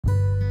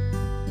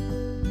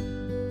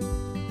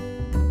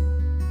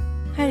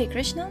Hare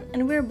Krishna,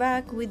 and we're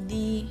back with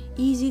the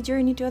Easy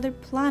Journey to Other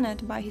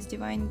Planet by His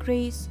Divine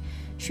Grace,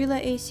 Srila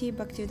A.C.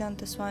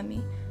 Bhaktivedanta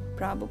Swami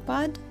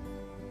Prabhupada,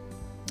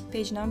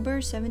 page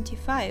number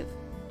 75.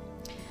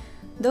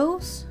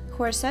 Those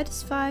who are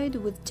satisfied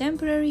with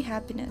temporary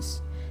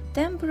happiness,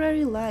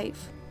 temporary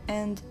life,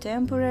 and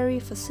temporary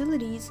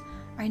facilities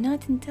are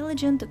not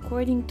intelligent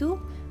according to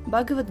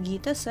Bhagavad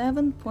Gita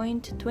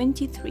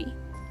 7.23.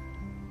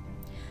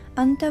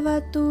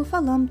 Antavatu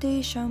phalam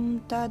tesham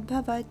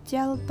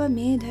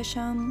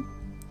tadbhavatyalpamedhasham.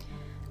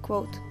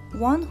 Quote,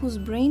 one whose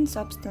brain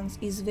substance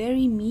is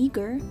very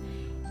meager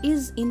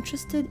is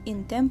interested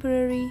in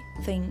temporary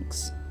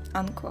things.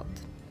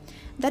 Unquote.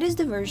 That is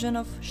the version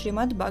of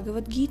Srimad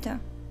Bhagavad Gita.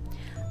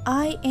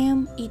 I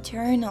am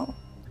eternal,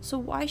 so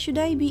why should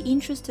I be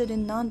interested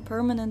in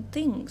non-permanent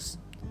things?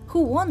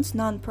 Who wants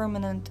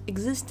non-permanent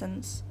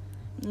existence?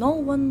 No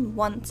one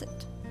wants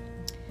it.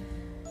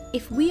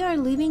 If we are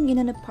living in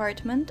an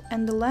apartment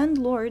and the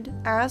landlord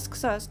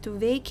asks us to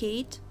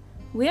vacate,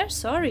 we are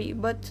sorry,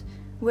 but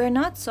we're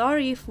not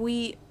sorry if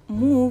we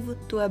move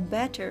to a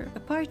better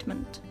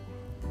apartment.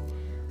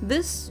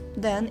 This,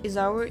 then, is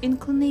our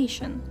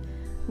inclination.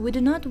 We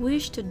do not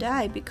wish to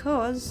die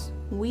because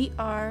we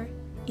are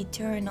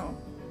eternal.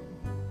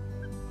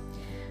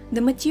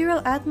 The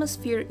material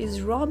atmosphere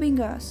is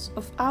robbing us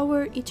of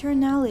our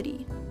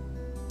eternality.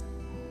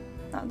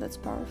 Now that's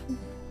powerful.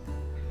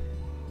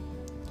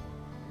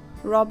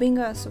 Robbing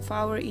us of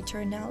our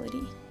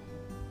eternality.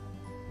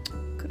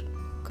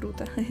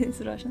 Kruta, it's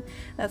Russian.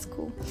 That's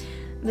cool.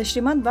 The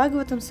Srimad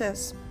Bhagavatam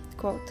says,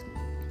 quote,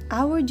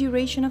 our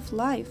duration of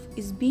life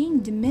is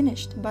being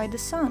diminished by the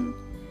sun,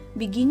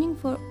 beginning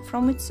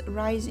from its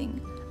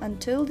rising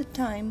until the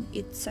time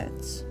it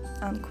sets.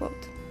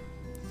 Unquote.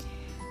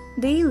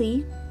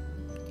 Daily,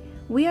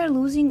 we are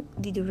losing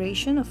the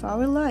duration of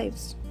our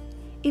lives.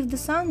 If the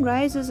sun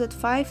rises at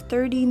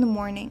 5:30 in the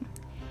morning,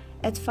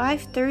 at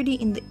 5:30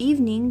 in the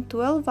evening,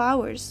 12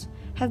 hours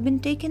have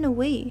been taken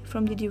away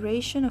from the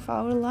duration of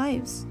our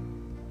lives.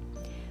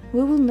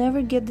 We will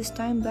never get this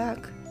time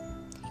back.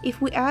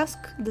 If we ask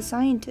the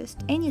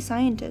scientist, any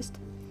scientist,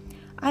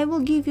 I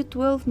will give you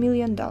 $12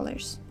 million.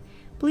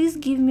 Please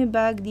give me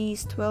back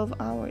these 12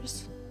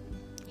 hours.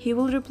 He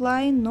will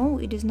reply, no,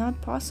 it is not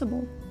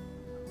possible.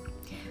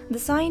 The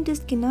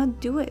scientist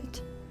cannot do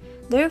it.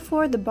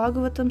 Therefore, the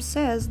Bhagavatam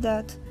says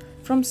that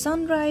from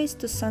sunrise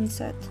to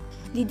sunset,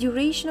 the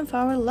duration of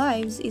our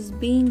lives is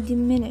being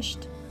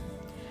diminished.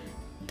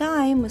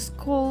 Time is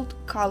called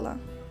Kala,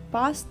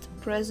 past,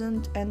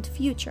 present, and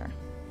future.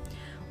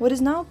 What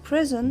is now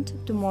present,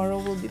 tomorrow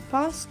will be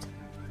past,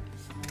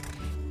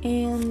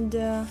 and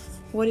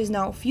what is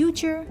now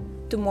future,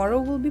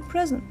 tomorrow will be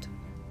present.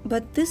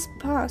 But this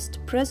past,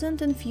 present,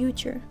 and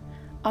future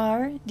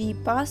are the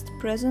past,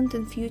 present,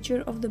 and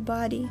future of the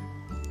body.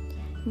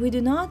 We do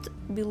not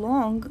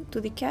belong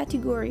to the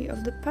category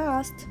of the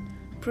past,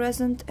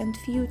 present, and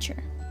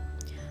future.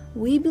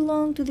 We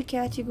belong to the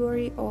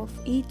category of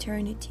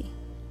eternity.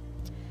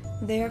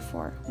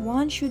 Therefore,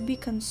 one should be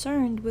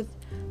concerned with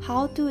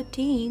how to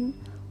attain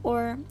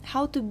or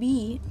how to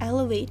be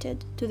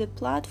elevated to the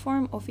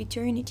platform of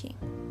eternity.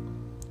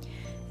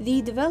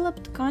 The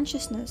developed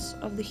consciousness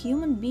of the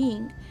human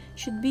being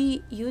should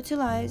be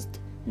utilized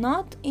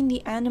not in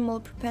the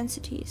animal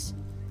propensities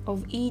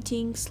of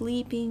eating,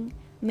 sleeping,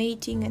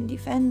 mating, and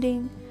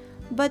defending,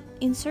 but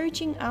in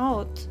searching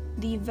out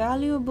the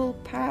valuable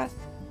path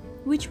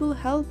which will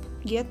help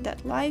get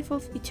that life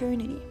of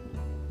eternity.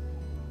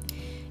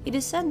 It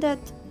is said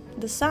that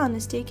the sun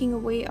is taking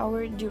away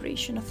our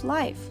duration of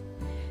life,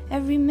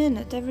 every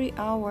minute, every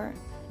hour,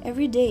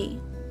 every day.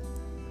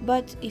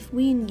 But if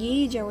we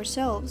engage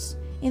ourselves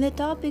in the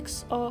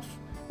topics of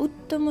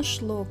Uttama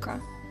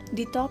Shloka,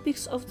 the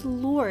topics of the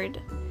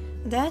Lord,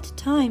 that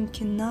time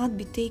cannot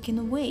be taken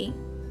away.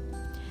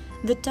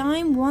 The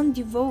time one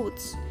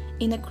devotes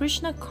in a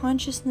Krishna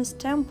consciousness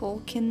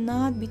temple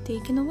cannot be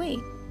taken away.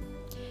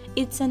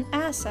 It's an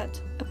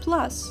asset, a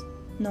plus,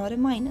 not a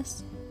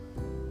minus.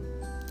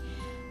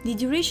 The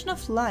duration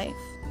of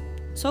life,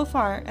 so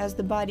far as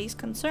the body is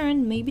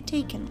concerned, may be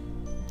taken.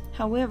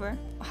 However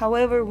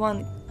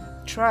one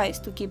tries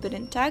to keep it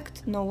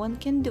intact, no one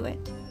can do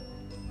it.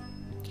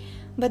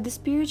 But the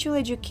spiritual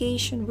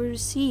education we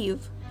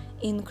receive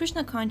in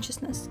Krishna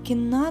consciousness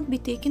cannot be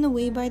taken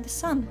away by the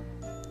sun.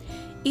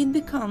 It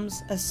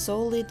becomes a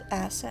solid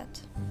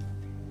asset.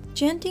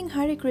 Chanting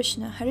Hare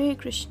Krishna,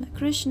 Krishna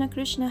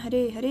Krishna,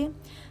 Hare Hare,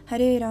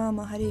 Hare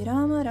Rama,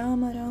 Rama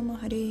Rama,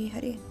 Hare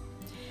Hare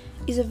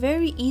is a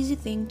very easy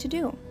thing to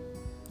do.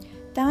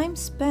 Time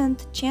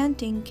spent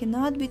chanting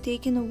cannot be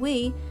taken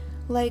away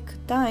like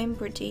time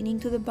pertaining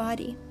to the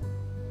body.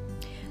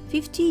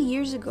 50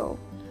 years ago,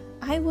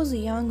 I was a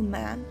young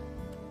man,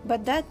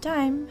 but that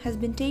time has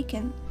been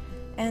taken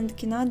and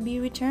cannot be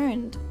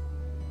returned.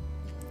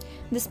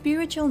 The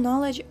spiritual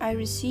knowledge I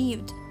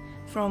received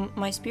from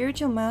my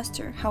spiritual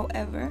master,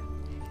 however,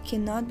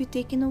 cannot be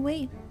taken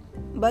away,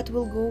 but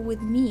will go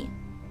with me.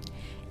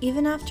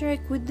 Even after I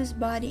quit this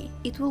body,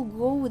 it will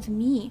go with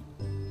me.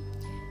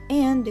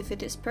 And if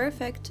it is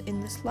perfect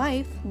in this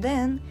life,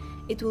 then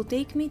it will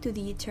take me to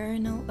the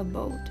eternal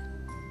abode.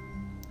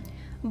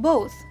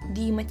 Both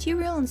the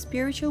material and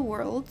spiritual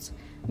worlds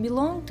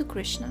belong to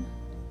Krishna.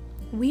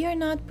 We are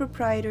not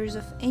proprietors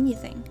of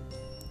anything.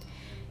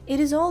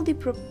 It is all the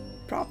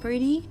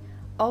property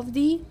of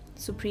the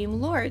Supreme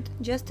Lord,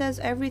 just as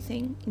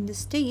everything in the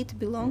state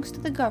belongs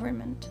to the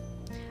government,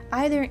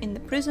 either in the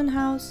prison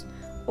house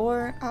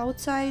or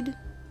outside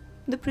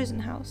the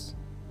prison house.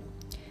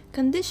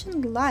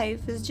 Conditioned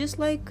life is just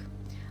like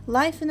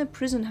life in a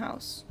prison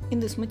house in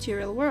this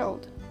material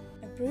world.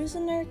 A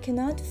prisoner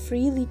cannot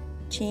freely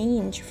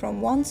change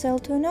from one cell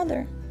to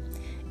another.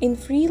 In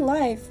free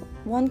life,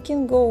 one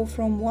can go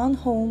from one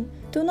home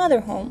to another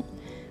home,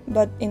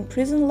 but in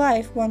prison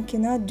life one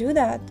cannot do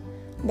that,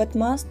 but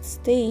must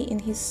stay in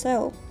his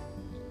cell.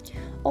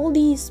 All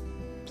these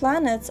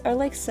planets are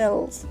like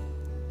cells.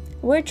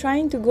 We're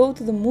trying to go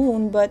to the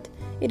moon, but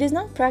it is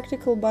not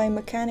practical by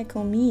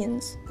mechanical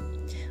means.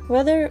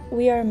 Whether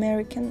we are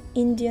American,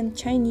 Indian,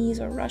 Chinese,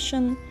 or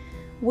Russian,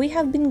 we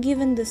have been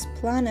given this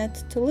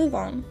planet to live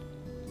on.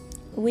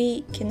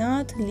 We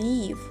cannot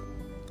leave.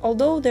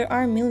 Although there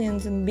are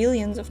millions and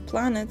billions of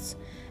planets,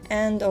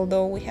 and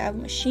although we have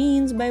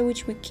machines by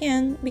which we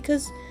can,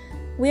 because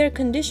we are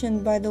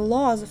conditioned by the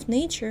laws of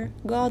nature,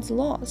 God's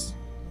laws.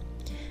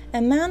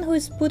 A man who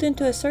is put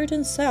into a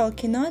certain cell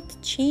cannot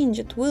change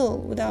at will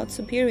without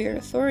superior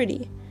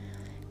authority.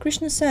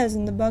 Krishna says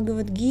in the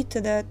Bhagavad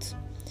Gita that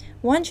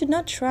one should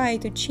not try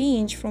to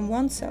change from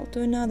one cell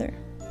to another.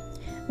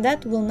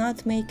 That will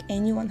not make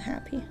anyone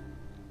happy.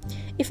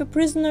 If a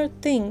prisoner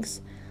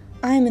thinks,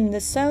 I am in the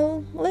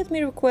cell, let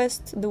me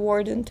request the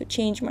warden to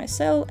change my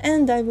cell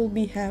and I will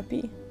be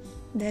happy.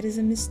 That is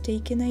a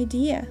mistaken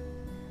idea.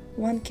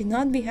 One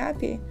cannot be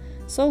happy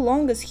so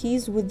long as he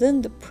is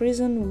within the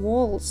prison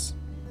walls.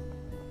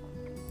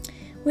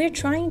 We are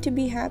trying to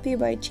be happy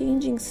by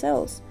changing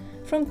cells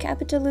from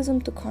capitalism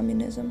to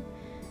communism.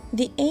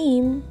 The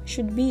aim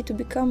should be to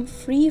become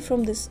free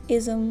from this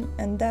ism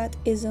and that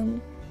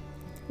ism.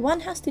 One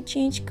has to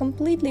change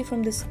completely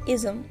from this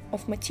ism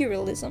of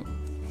materialism.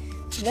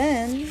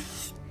 Then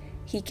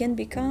he can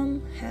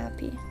become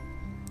happy.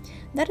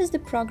 That is the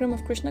program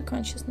of Krishna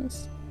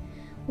consciousness.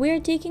 We are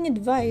taking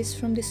advice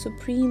from the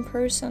Supreme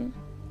Person.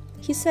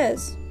 He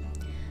says,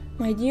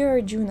 My dear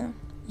Arjuna,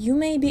 you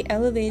may be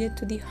elevated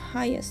to the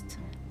highest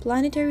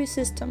planetary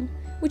system,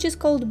 which is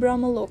called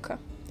Brahmaloka,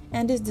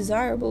 and is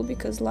desirable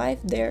because life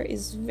there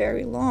is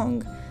very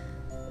long.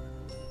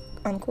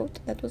 Unquote,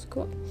 that was a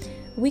quote.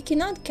 We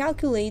cannot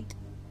calculate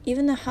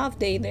even a half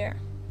day there.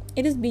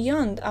 It is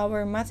beyond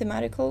our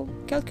mathematical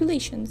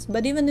calculations,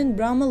 but even in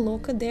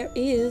Brahmaloka there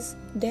is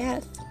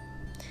death.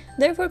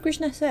 Therefore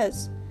Krishna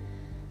says,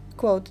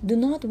 quote, Do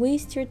not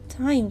waste your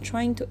time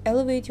trying to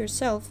elevate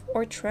yourself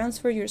or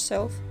transfer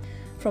yourself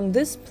from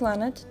this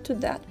planet to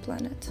that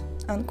planet.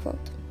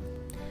 Unquote.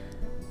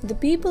 The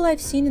people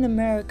I've seen in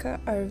America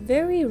are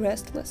very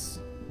restless.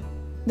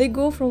 They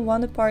go from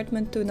one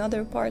apartment to another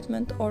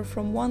apartment or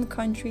from one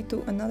country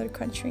to another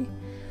country.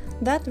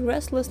 That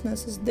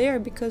restlessness is there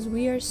because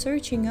we are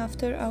searching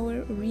after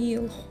our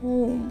real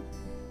home.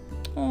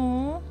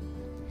 Aww.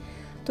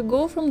 To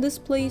go from this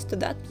place to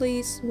that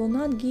place will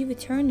not give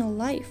eternal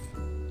life.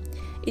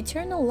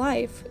 Eternal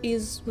life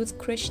is with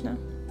Krishna.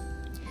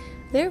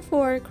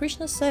 Therefore,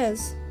 Krishna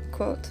says,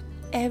 quote,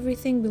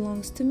 Everything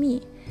belongs to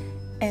me,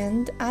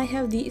 and I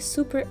have the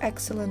super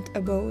excellent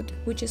abode,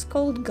 which is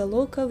called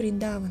Goloka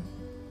Vrindavan.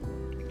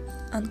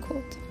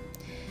 Unquote.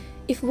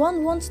 If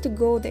one wants to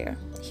go there,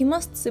 he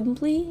must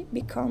simply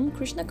become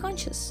Krishna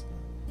conscious.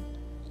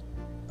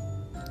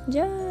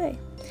 Jai!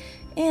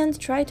 And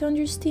try to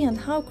understand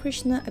how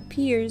Krishna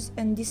appears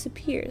and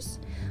disappears,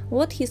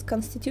 what his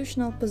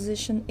constitutional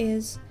position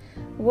is,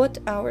 what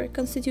our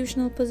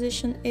constitutional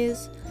position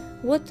is,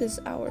 what is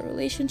our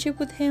relationship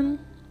with him,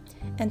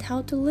 and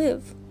how to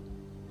live.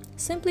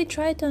 Simply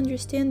try to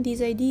understand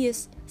these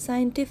ideas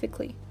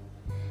scientifically.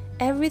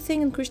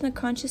 Everything in Krishna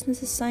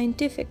consciousness is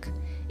scientific.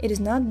 It is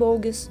not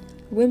bogus,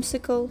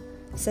 whimsical,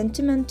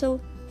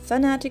 sentimental,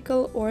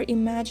 fanatical, or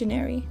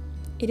imaginary.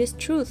 It is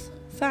truth,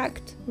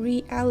 fact,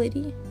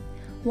 reality.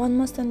 One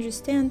must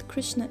understand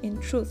Krishna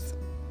in truth.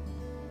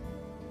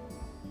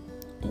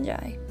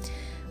 Jai.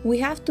 We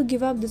have to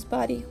give up this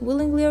body,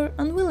 willingly or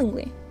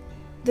unwillingly.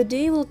 The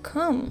day will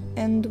come,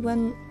 and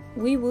when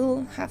we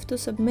will have to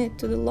submit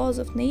to the laws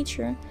of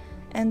nature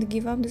and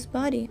give up this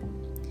body.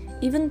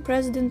 Even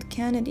President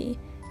Kennedy,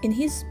 in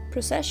his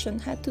procession,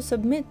 had to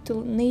submit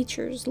to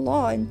nature's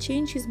law and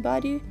change his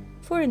body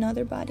for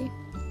another body.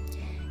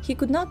 He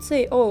could not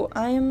say, oh,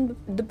 I am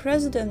the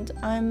president,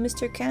 I am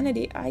Mr.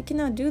 Kennedy, I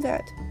cannot do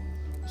that.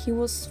 He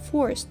was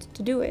forced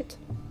to do it.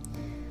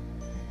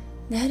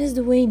 That is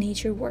the way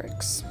nature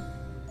works.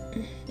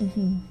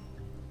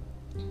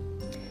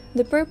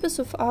 The purpose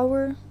of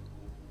our...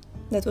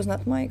 That was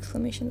not my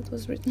exclamation, that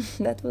was written.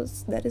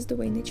 That is the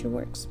way nature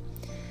works.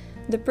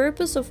 The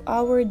purpose of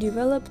our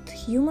developed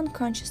human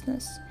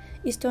consciousness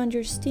is to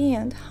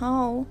understand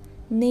how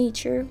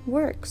nature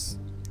works.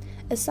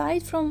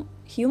 Aside from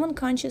human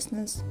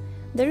consciousness,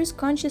 There is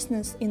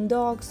consciousness in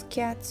dogs,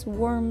 cats,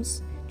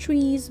 worms,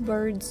 trees,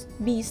 birds,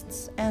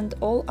 beasts, and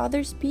all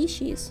other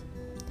species.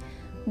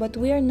 But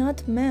we are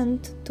not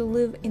meant to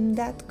live in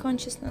that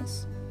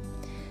consciousness.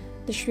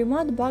 The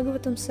Srimad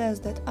Bhagavatam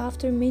says that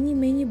after many,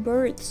 many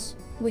births,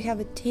 we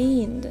have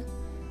attained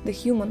the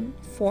human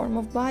form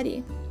of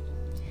body.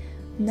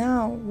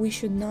 Now we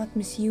should not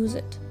misuse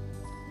it.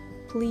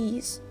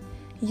 Please,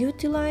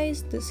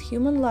 utilize this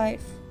human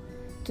life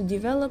to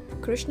develop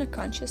Krishna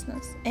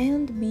consciousness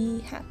and be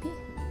happy.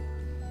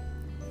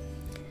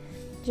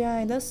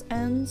 Jai, thus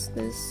ends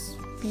this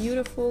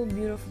beautiful,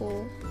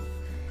 beautiful,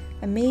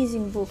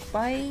 amazing book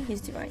by His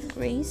Divine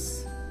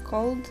Grace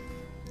called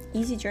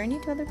Easy Journey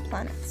to Other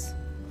Planets.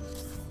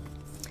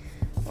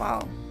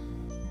 Wow.